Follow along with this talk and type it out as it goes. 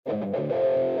Super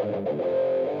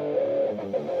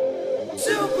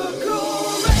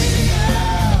Cool Radio!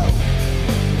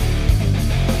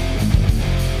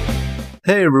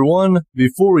 Hey everyone,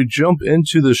 before we jump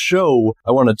into the show,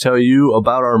 I want to tell you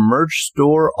about our merch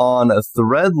store on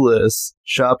Threadless.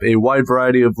 Shop a wide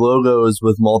variety of logos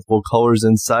with multiple colors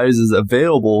and sizes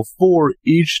available for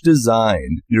each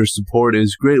design. Your support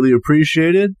is greatly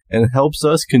appreciated and helps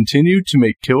us continue to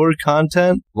make killer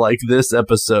content like this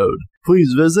episode.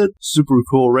 Please visit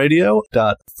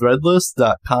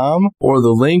supercoolradio.threadless.com or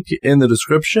the link in the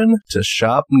description to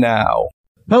shop now.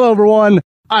 Hello everyone,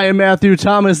 I am Matthew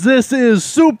Thomas. This is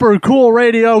Super Cool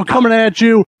Radio coming at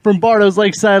you from Barto's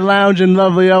Lakeside Lounge in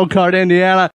lovely Elkhart,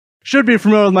 Indiana. Should be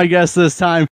familiar with my guest this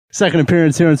time. Second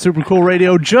appearance here on Super Cool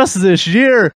Radio just this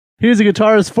year. He's a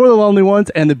guitarist for the Lonely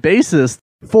Ones and the bassist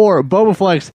for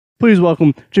Bobaflex. Please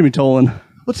welcome Jymmy Tolland.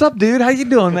 What's up, dude? How you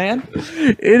doing, man?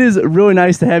 It is really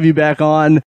nice to have you back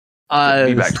on. Be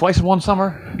back twice in one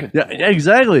summer. Yeah,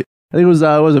 exactly. I think it was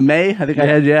it May? I think I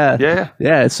had,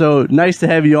 Yeah, so nice to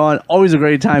have you on. Always a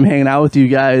great time hanging out with you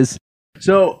guys.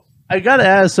 So I got to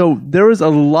ask, so there was a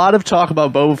lot of talk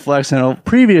about Bobaflex in a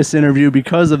previous interview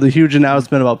because of the huge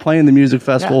announcement about playing the music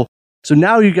festival. Yeah. So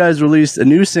now you guys released a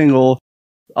new single,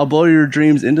 I'll Blow Your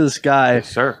Dreams Into the Sky. Yes,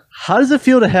 sir. How does it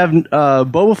feel to have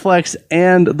Bobaflex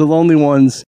and the Lonely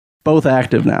Ones both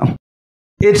active now?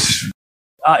 It's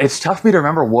tough for me to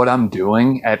remember what I'm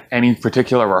doing at any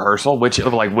particular rehearsal, which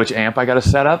amp I got to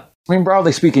set up. I mean,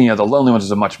 broadly speaking, the Lonely Ones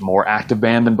is a much more active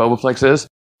band than Bobaflex is,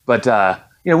 but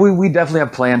we definitely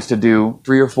have plans to do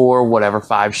 3 or 4,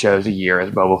 5 shows a year as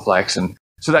Bobaflex, and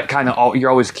so that kind of you're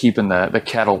always keeping the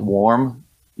kettle warm,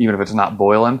 even if it's not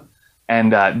boiling.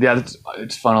 And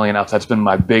it's funnily enough, that's been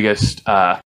my biggest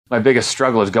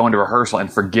struggle is going to rehearsal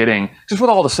and forgetting, just with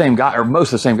all the same guy or most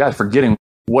of the same guys, forgetting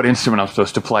what instrument I'm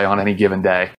supposed to play on any given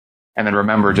day, and then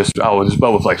remember just, this is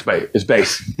Bobaflex is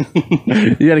bass.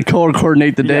 You got to color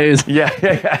coordinate the days. Yeah.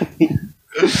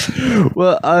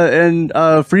 Well, and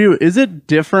for you, is it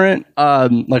different,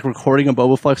 like recording a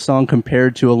Bobaflex song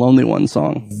compared to a Lonely One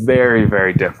song? Very,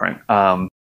 very different. I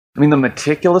mean, the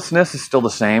meticulousness is still the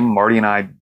same. Marty and I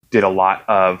did a lot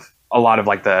of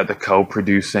like the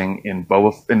co-producing in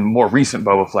more recent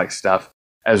Bobaflex stuff,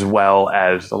 as well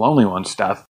as the Lonely One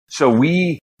stuff. So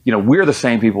we're the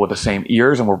same people with the same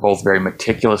ears, and we're both very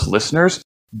meticulous listeners,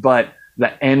 but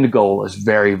the end goal is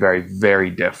very, very, very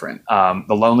different.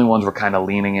 The Lonely Ones were kind of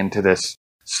leaning into this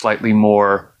slightly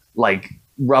more like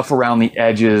rough around the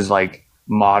edges, like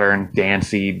modern,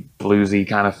 dancey, bluesy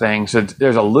kind of thing. So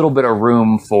there's a little bit of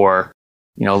room for,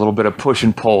 a little bit of push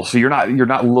and pull. So you're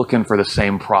not looking for the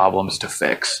same problems to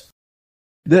fix.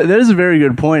 That is a very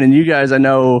good point. And you guys, I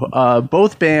know,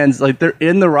 both bands, like they're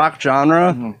in the rock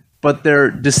genre, but they're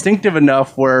distinctive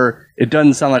enough where it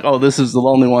doesn't sound like, oh, this is the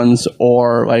Lonely Ones,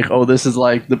 or like, oh, this is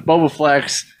like the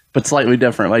Bobaflex, but slightly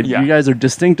different. Like you guys are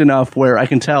distinct enough where I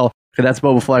can tell, okay, that's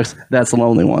Bobaflex, that's the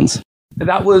Lonely Ones.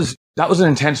 That was an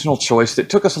intentional choice that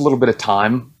took us a little bit of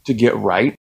time to get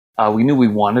right. We knew we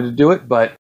wanted to do it,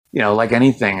 but like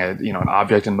anything, an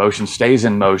object in motion stays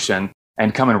in motion.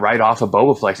 And coming right off of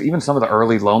Bobaflex, even some of the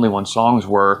early Lonely One songs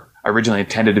were originally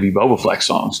intended to be Bobaflex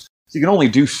songs. So you can only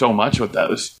do so much with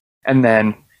those. And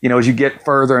then, as you get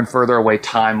further and further away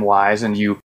time-wise, and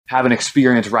you have an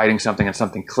experience writing something and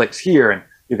something clicks here, and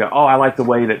you go, oh, I like the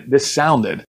way that this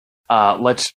sounded.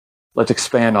 Let's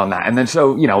expand on that. And then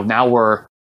so, now we're,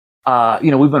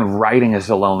 we've been writing as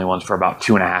the Lonely Ones for about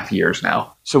 2.5 years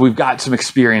now. So we've got some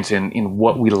experience in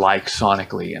what we like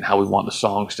sonically and how we want the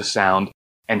songs to sound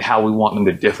and how we want them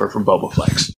to differ from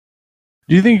Bobaflex.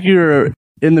 Do you think you're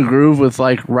in the groove with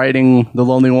like writing the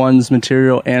Lonely Ones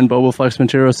material and Bobaflex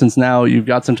material, since now you've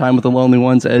got some time with the Lonely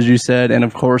Ones, as you said, and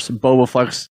of course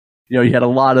Bobaflex, you had a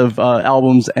lot of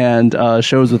albums and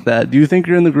shows with that. Do you think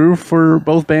you're in the groove for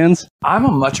both bands? I'm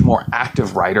a much more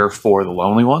active writer for the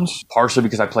Lonely Ones, partially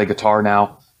because I play guitar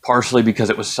now, partially because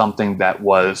it was something that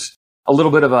was a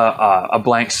little bit of a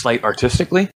blank slate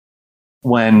artistically.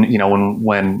 When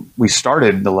we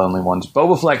started the Lonely Ones,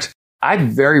 Bobaflex, I'd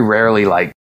very rarely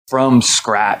from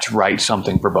scratch write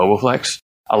something for Bobaflex.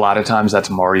 A lot of times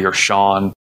that's Marty or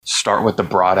Sean start with the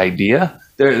broad idea.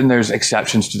 There's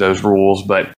exceptions to those rules,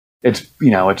 but it's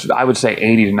I would say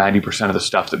 80 to 90% of the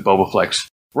stuff that Bobaflex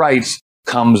writes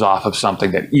comes off of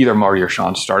something that either Marty or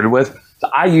Sean started with. So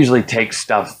I usually take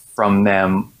stuff from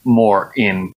them more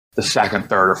in the second,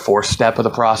 third, or fourth step of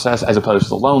the process, as opposed to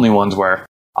the Lonely Ones where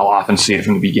I'll often see it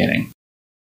from the beginning.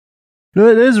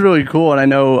 It is really cool, and I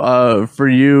know for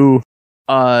you,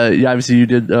 obviously you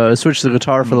did switch the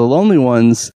guitar for the Lonely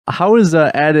Ones. How is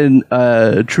adding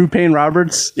True Pain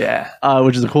Roberts? Yeah,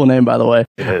 which is a cool name, by the way.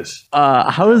 it is.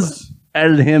 How is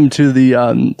added him to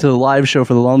the live show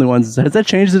for the Lonely Ones? Has that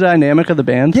changed the dynamic of the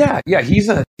band? Yeah. He's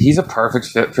a perfect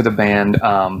fit for the band.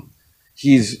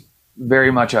 He's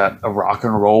very much a rock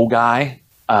and roll guy,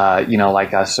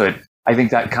 like us. So I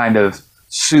think that kind of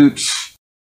suits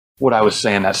what I was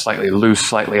saying, that slightly loose,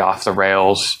 slightly off the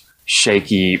rails,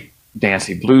 shaky,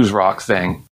 dancey blues rock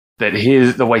thing. That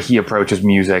the way he approaches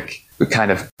music kind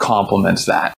of complements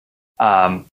that.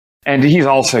 And he's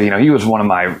also, he was one of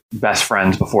my best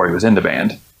friends before he was in the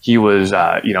band. He was,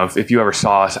 if you ever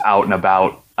saw us out and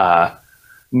about,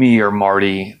 me or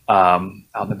Marty out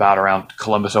and about around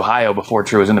Columbus, Ohio, before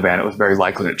True was in the band, it was very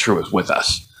likely that True was with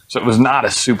us. So it was not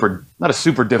a super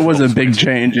difficult. It wasn't a big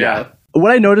change. Yeah.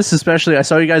 What I noticed, especially, I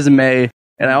saw you guys in May,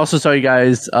 and I also saw you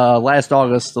guys last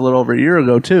August, a little over a year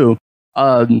ago too.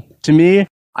 To me,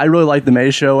 I really liked the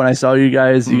May show when I saw you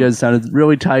guys. You guys sounded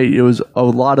really tight. It was a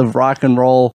lot of rock and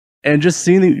roll, and just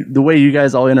seeing the way you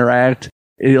guys all interact,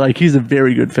 he's a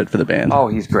very good fit for the band. Oh,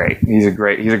 he's great. He's a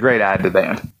great add to the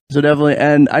band. So definitely,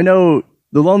 and I know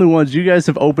the Lonely Ones, you guys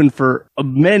have opened for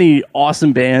many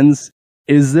awesome bands.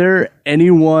 Is there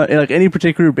anyone, any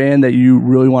particular band that you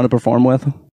really want to perform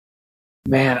with?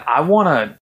 Man, one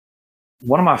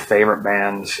of my favorite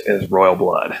bands is Royal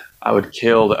Blood. I would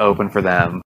kill to open for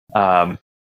them.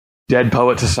 Dead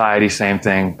Poet Society, same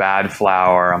thing. Bad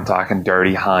Flower, I'm talking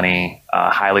Dirty Honey,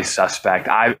 Highly Suspect.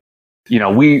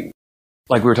 We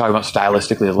were talking about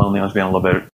stylistically, the Lonely Ones being a little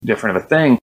bit different of a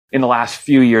thing. In the last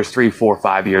few years, 3, 4,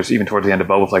 5 years, even towards the end of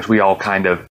Bobaflex, we all kind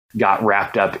of got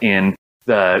wrapped up in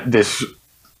this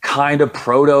kind of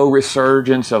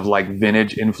proto-resurgence of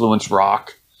vintage influence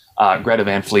rock. Greta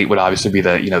Van Fleet would obviously be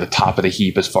the top of the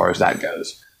heap as far as that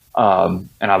goes. And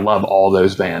I love all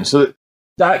those bands. So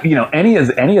that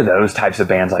any of those types of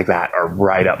bands like that are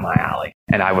right up my alley,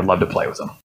 and I would love to play with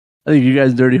them. I think you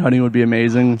guys, Dirty Honey, would be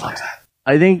amazing.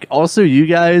 I think also you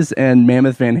guys and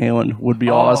Mammoth Van Halen would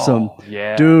be awesome.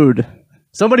 Yeah. Dude,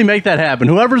 somebody make that happen.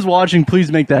 Whoever's watching,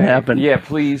 please make that happen. Yeah,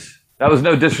 please. That was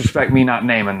no disrespect me not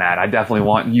naming that. I definitely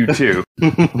want you to.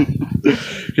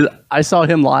 Because I saw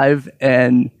him live,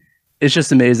 and it's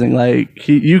just amazing.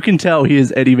 You can tell he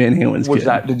is Eddie Van Halen's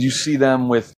kid. Did you see them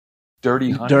with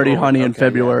Dirty Honey? Dirty Honey in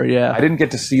February, yeah. I didn't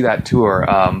get to see that tour.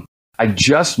 I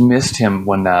just missed him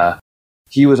when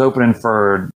he was opening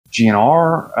for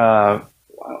GNR.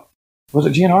 Was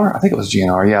it GNR? I think it was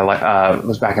GNR. Yeah, it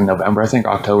was back in November, I think,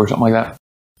 October, something like that.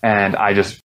 And I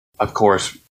just, of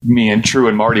course, me and True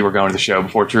and Marty were going to the show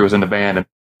before True was in the band, and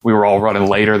we were all running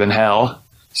later than hell,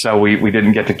 so we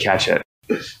didn't get to catch it.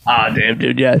 Damn,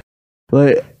 dude, yeah.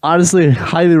 But honestly,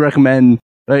 highly recommend.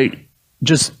 It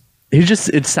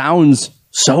sounds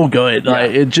so good. Yeah.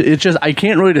 It just, I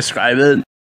can't really describe it.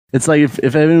 It's like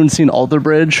if anyone's seen Alter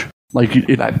Bridge.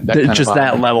 It's just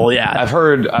that level, yeah. I've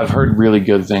heard really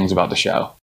good things about the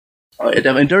show.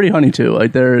 And Dirty Honey too.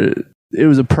 It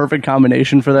was a perfect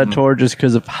combination for that tour just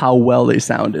because of how well they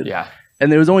sounded. Yeah. And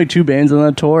there was only 2 bands on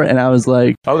that tour, and I was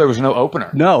like, oh, there was no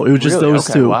opener. No, it was just those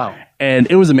 2. Wow.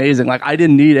 And it was amazing. I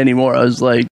didn't need any more. I was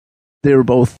like, they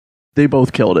both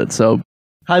killed it. So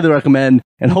highly recommend,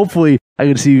 and hopefully I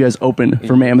get to see you guys open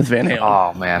for Mammoth Van Halen.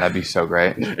 Oh man, that'd be so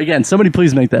great. Again, somebody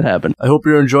please make that happen. I hope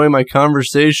you're enjoying my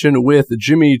conversation with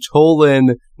Jymmy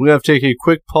Tolland. We're going to have to take a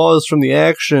quick pause from the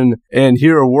action and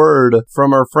hear a word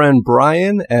from our friend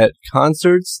Brian at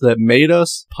Concerts That Made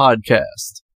Us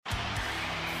podcast.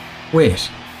 Wait,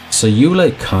 so you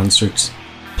like concerts,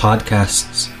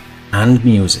 podcasts, and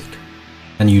music,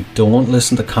 and you don't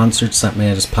listen to Concerts That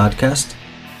Made Us podcast?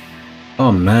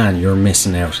 Oh man, you're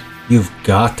missing out. You've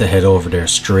got to head over there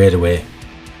straight away.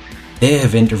 They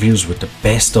have interviews with the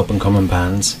best up and coming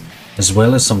bands, as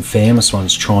well as some famous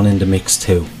ones thrown in the mix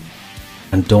too.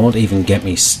 And don't even get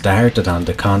me started on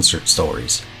the concert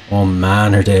stories. Oh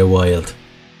man, are they wild.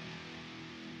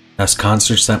 That's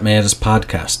Concerts That Made Us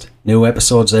podcast. New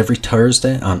episodes every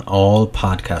Thursday on all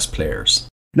podcast players.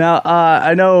 Now,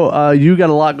 I know you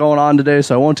got a lot going on today,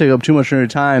 so I won't take up too much of your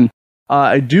time.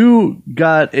 I do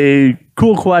got a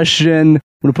cool question.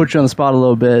 I'm going to put you on the spot a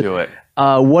little bit. Do it.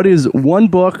 What is one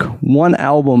book, one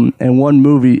album, and one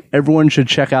movie everyone should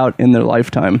check out in their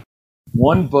lifetime?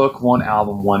 One book, one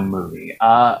album, one movie.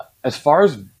 As far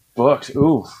as books,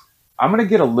 I'm going to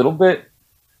get a little bit...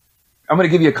 I'm going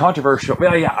to give you a controversial...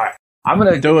 Well, yeah, all right. I'm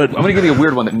going to do it. I'm going to give you a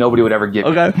weird one that nobody would ever give.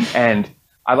 Okay. And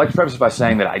I'd like to preface it by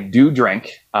saying that I do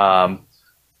drink,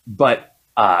 but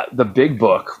the big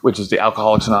book, which is the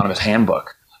Alcoholics Anonymous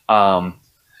Handbook,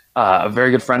 a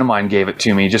very good friend of mine gave it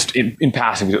to me just in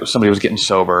passing because somebody was getting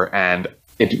sober, and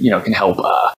it, can help,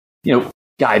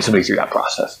 guide somebody through that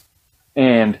process.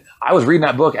 And I was reading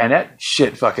that book, and that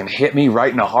shit fucking hit me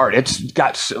right in the heart. It's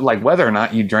got, like, whether or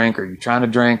not you drink, or you're trying to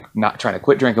drink, not trying to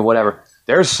quit drinking, whatever,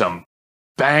 there's some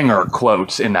banger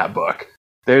quotes in that book.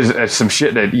 There's some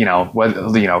shit that,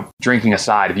 drinking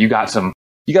aside, if you got some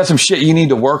shit you need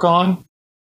to work on,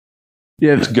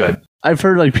 yeah, it's good. I've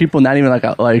heard like people not even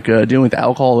like dealing with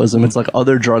alcoholism. It's like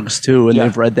other drugs too, and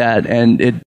they've read that, and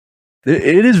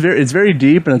it's very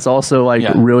deep, and it's also like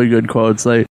really good quotes.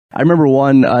 Like I remember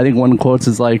I think one quotes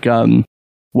is like,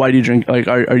 "Why do you drink? Like,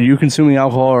 are you consuming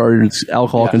alcohol, or is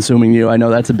alcohol consuming you?" I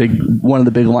know that's one of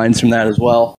the big lines from that as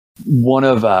well. One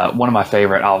of my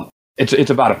favorite. It's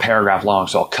about a paragraph long,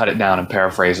 so I'll cut it down and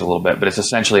paraphrase a little bit. But it's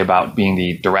essentially about being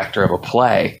the director of a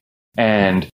play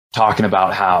and talking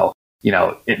about how,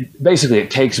 it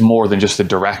takes more than just the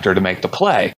director to make the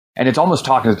play. And it's almost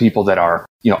talking to people that are,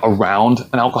 around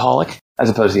an alcoholic, as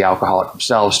opposed to the alcoholic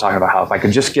themselves, talking about how if I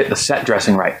could just get the set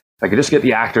dressing right, if I could just get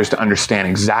the actors to understand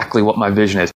exactly what my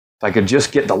vision is, if I could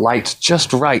just get the lights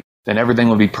just right, then everything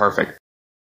would be perfect.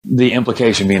 The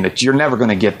implication being that you're never going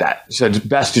to get that. So it's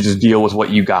best to just deal with what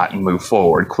you got and move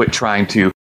forward. Quit trying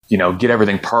to, get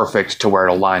everything perfect to where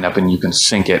it'll line up and you can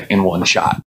sink it in one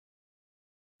shot.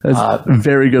 That's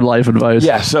very good life advice.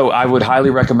 Yeah, so I would highly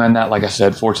recommend that. Like I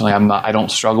said, fortunately, I don't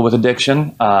struggle with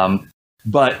addiction.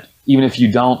 But even if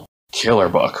you don't, killer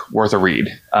book, worth a read.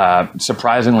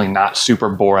 Surprisingly not super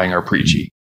boring or preachy.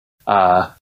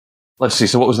 Let's see.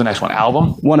 So what was the next one?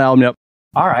 Album? One album, yep.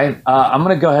 All right. I'm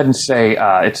going to go ahead and say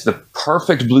it's the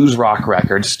perfect blues rock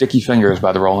record, Sticky Fingers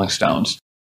by the Rolling Stones.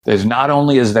 There's not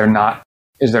only is there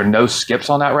no skips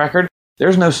on that record,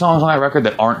 there's no songs on that record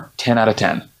that aren't 10 out of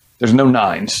 10. There's no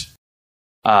 9s.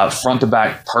 Front to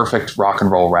back, perfect rock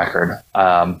and roll record.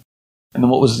 And then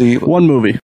what was the... One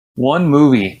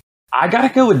movie. I got to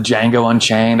go with Django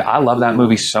Unchained. I love that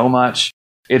movie so much.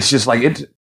 It's just like...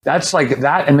 That's like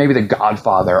that, and maybe The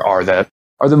Godfather are the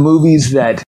movies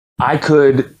that I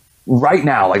could, right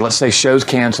now, like let's say show's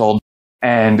canceled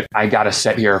and I got to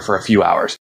sit here for a few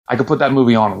hours. I could put that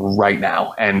movie on right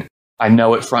now and I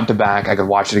know it front to back. I could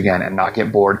watch it again and not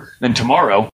get bored. Then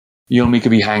tomorrow, you and me could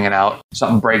be hanging out.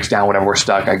 Something breaks down, whatever, we're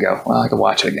stuck. I go, well, I could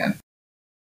watch it again.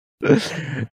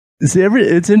 See,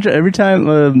 every time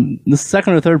the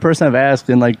second or third person I've asked,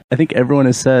 and like I think everyone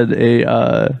has said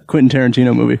a Quentin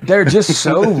Tarantino movie. They're just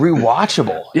so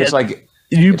rewatchable. Yeah, it's like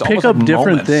you pick up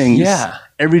different things. Yeah.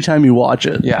 Every time you watch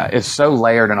it. Yeah, it's so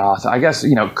layered and awesome. I guess,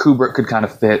 Kubrick could kind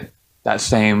of fit that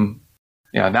same,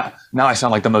 now I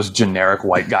sound like the most generic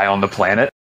white guy on the planet.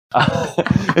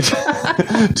 It's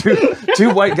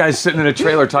two white guys sitting in a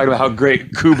trailer talking about how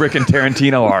great Kubrick and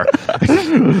Tarantino are.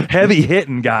 Heavy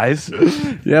hitting, guys.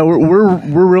 Yeah,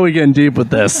 we're really getting deep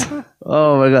with this.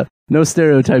 Oh my God. No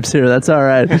stereotypes here. That's all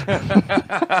right.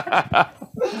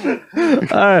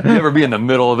 You ever be in the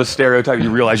middle of a stereotype, you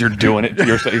realize you're doing it to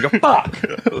yourself. You go, fuck.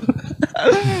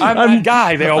 I'm that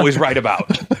guy they always write about.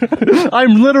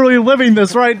 I'm literally living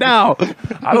this right now.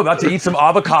 I'm about to eat some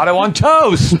avocado on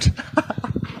toast.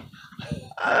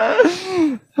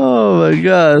 Oh my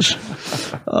gosh.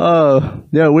 Oh,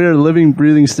 yeah, we are living,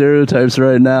 breathing stereotypes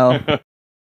right now.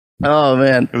 Oh,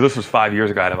 man. If this was 5 years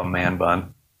ago, I'd have a man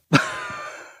bun.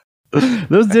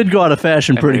 Those did go out of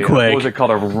fashion pretty quick. What was it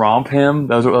called? A romp him?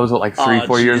 That was like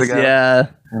 3-4 years ago? Yeah.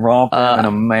 Romp him and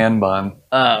a man bun.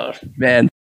 Oh, man.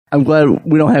 I'm glad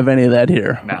we don't have any of that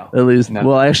here. No. At least. No.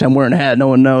 Well, actually, I'm wearing a hat. No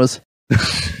one knows.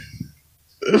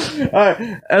 All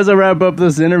right. As I wrap up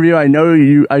this interview,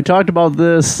 I talked about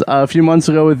this a few months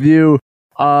ago with you.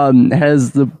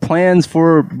 Has the plans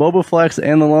for Bobaflex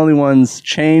and the Lonely Ones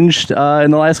changed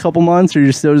in the last couple months, or are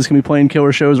you still just going to be playing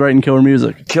killer shows, writing killer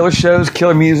music? Killer shows,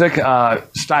 killer music.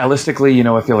 Stylistically,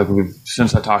 I feel like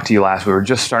since I talked to you last, we were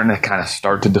just starting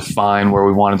to define where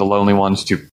we wanted the Lonely Ones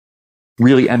to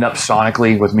really end up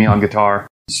sonically with me on guitar.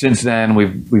 Since then,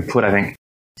 we've put, I think,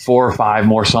 4 or 5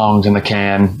 more songs in the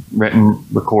can, written,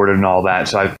 recorded, and all that.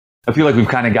 So I feel like we've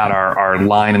kind of got our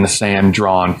line in the sand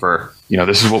drawn for,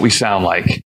 this is what we sound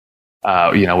like,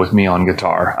 with me on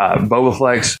guitar.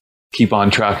 Bobaflex, keep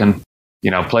on trucking,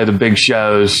 play the big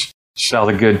shows, sell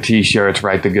the good t-shirts,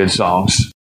 write the good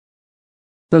songs.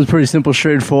 Sounds pretty simple,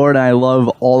 straightforward, and I love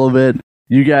all of it.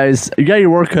 You guys, you got your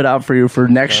work cut out for you for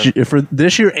next year, for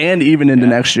this year and even into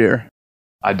next year.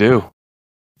 I do.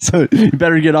 So you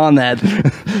better get on that.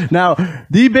 Now,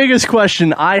 the biggest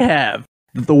question I have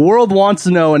that the world wants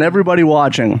to know and everybody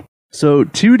watching. So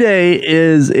today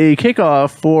is a kickoff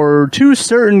for 2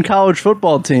 certain college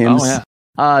football teams,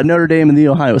 Notre Dame and the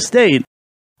Ohio State.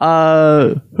 Who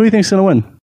do you think's going to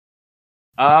win?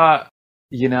 I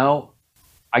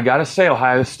got to say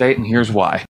Ohio State, and here's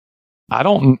why.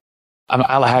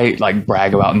 I like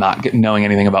brag about not knowing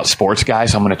anything about sports,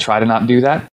 guys. So I'm going to try to not do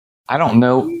that. I don't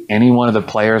know any one of the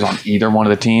players on either one of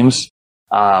the teams.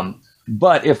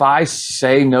 But if I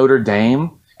say Notre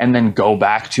Dame and then go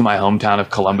back to my hometown of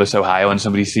Columbus, Ohio, and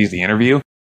somebody sees the interview,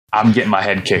 I'm getting my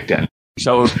head kicked in.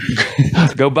 So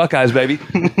go Buckeyes, baby.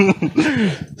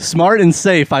 Smart and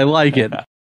safe. I like it.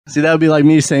 See, that would be like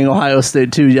me saying Ohio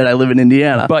State too, yet I live in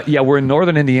Indiana. But yeah, we're in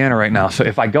northern Indiana right now. So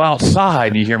if I go outside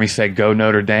and you hear me say go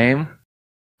Notre Dame,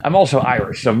 I'm also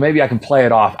Irish, so maybe I can play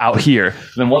it off out here.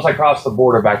 Then once I cross the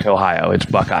border back to Ohio, it's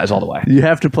Buckeyes all the way. You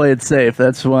have to play it safe.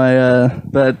 That's why.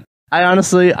 But I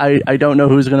honestly, I don't know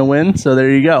who's going to win, so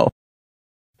there you go.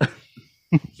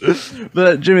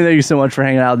 But Jimmy, thank you so much for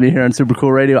hanging out with me here on Super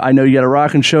Cool Radio. I know you got a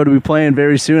rockin' show to be playing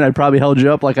very soon. I probably held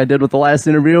you up like I did with the last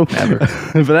interview. Never.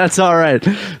 But that's all right.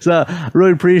 So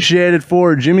really appreciate it.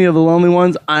 For Jimmy of the Lonely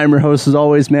Ones, I'm your host as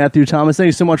always, Matthew Thomas. Thank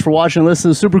you so much for watching and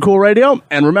listening to Super Cool Radio.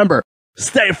 And remember,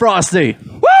 stay frosty.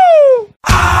 Woo!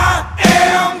 I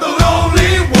am the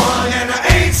lonely one, and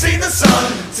I ain't seen the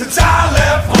sun since I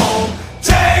left home.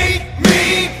 Take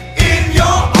me in your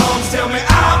arms, tell me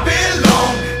I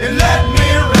belong, and let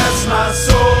me rest my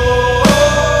soul.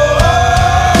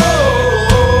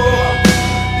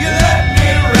 You let me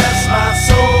rest my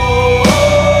soul.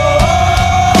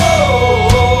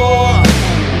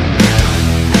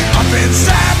 I've been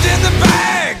stabbed in the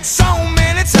back so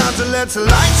many times, to let the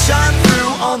light shine through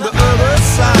on the other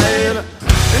side.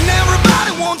 And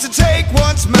everybody wants to take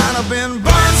what's mine. I've been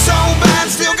burned so bad,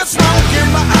 still got smoke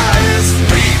in my eyes.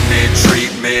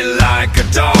 Treat me like a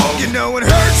dog. You know it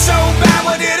hurts so bad,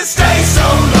 why did it stay so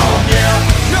long?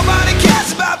 Yeah, nobody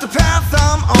cares about the path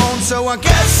I'm on, so I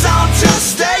guess I'll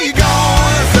just stay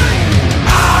gone.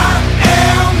 I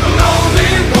am the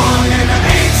lonely one, and I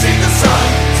ain't seen the sun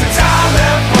since I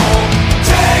left home.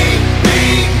 Take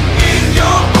me in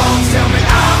your arms, tell me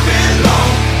I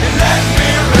belong, and let me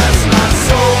rest my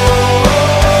soul.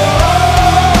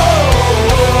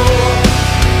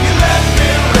 You let me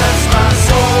rest my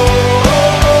soul.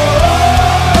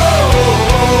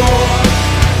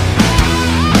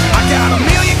 I got a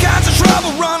million kinds of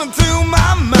trouble running through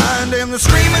my mind, and the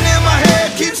screaming in my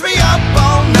head keeps me up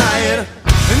all night.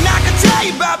 And I can tell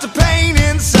you about the pain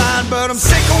inside, but I'm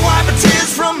sick of wiping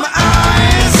tears from my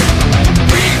eyes.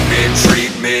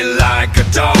 Treat me like a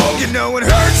dog. You know it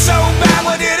hurts so bad,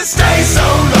 why did it stay so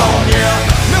long?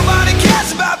 Yeah, nobody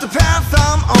cares about the path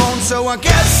I'm on, so I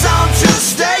guess I'll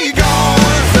just stay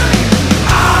gone.